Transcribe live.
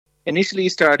initially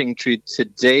starting through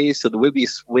today. So there will be a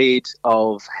swathe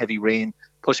of heavy rain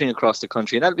pushing across the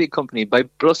country, and that'll be accompanied by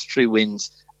blustery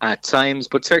winds at times.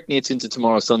 But certainly it's into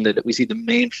tomorrow, Sunday, that we see the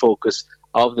main focus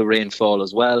of the rainfall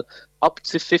as well. Up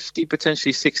to 50,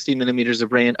 potentially 60 millimetres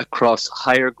of rain across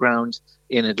higher ground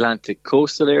in Atlantic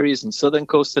coastal areas and southern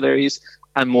coastal areas,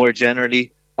 and more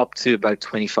generally up to about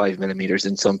 25 millimetres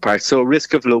in some parts. So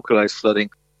risk of localised flooding